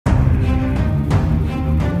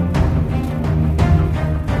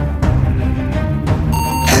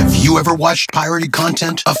You ever watched pirated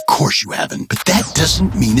content? Of course you haven't, but that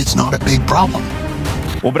doesn't mean it's not a big problem.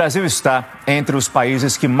 O Brasil está entre os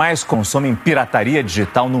países que mais consomem pirataria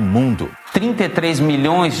digital no mundo. 33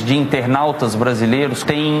 milhões de internautas brasileiros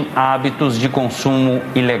têm hábitos de consumo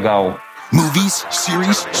ilegal. Movies,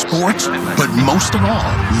 series, sports, but most of all,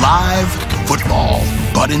 live football.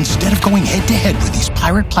 But instead of going head-to-head with these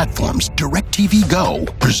pirate platforms,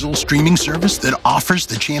 DirectvGo, Brazil's streaming service that offers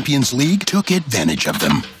the Champions League, took advantage of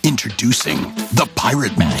them. Introducing The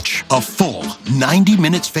Pirate Match, a full 90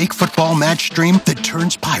 minutes fake football match stream that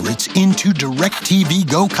turns pirates into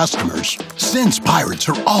DirectvGo customers. Since pirates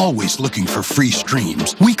are always looking for free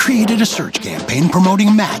streams, we created a search campaign promoting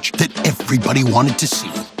a match that everybody wanted to see.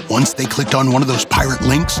 Once they clicked on one of those pirate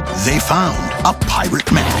links, they found a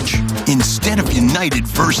pirate match. Instead of United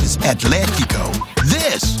versus Atletico,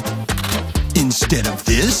 this. Instead of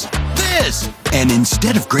this, this. And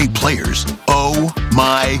instead of great players, oh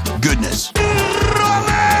my goodness.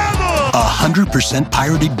 100%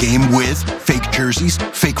 pirated game with fake jerseys,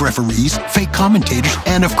 fake referees, fake commentators,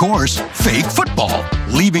 and of course, fake football,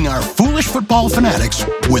 leaving our foolish football fanatics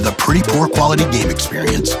with a pretty poor quality game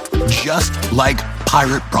experience. Just like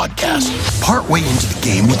pirate broadcast. Partway into the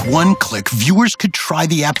game, with one click, viewers could try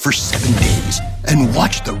the app for 7 days and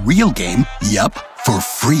watch the real game, for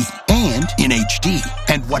free and in HD.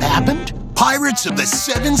 And what happened? Pirates of the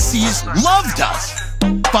Seven Seas loved us.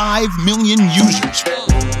 5 million users.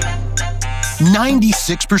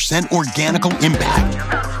 96% organical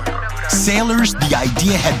impact. Sailors, the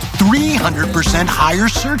idea had 300% higher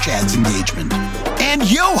search ads engagement. And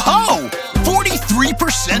yo-ho!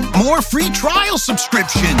 43% more free trial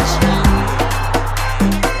subscriptions.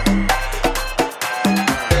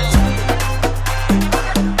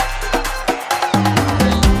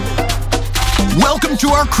 Welcome to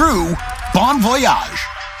our crew. Bon voyage.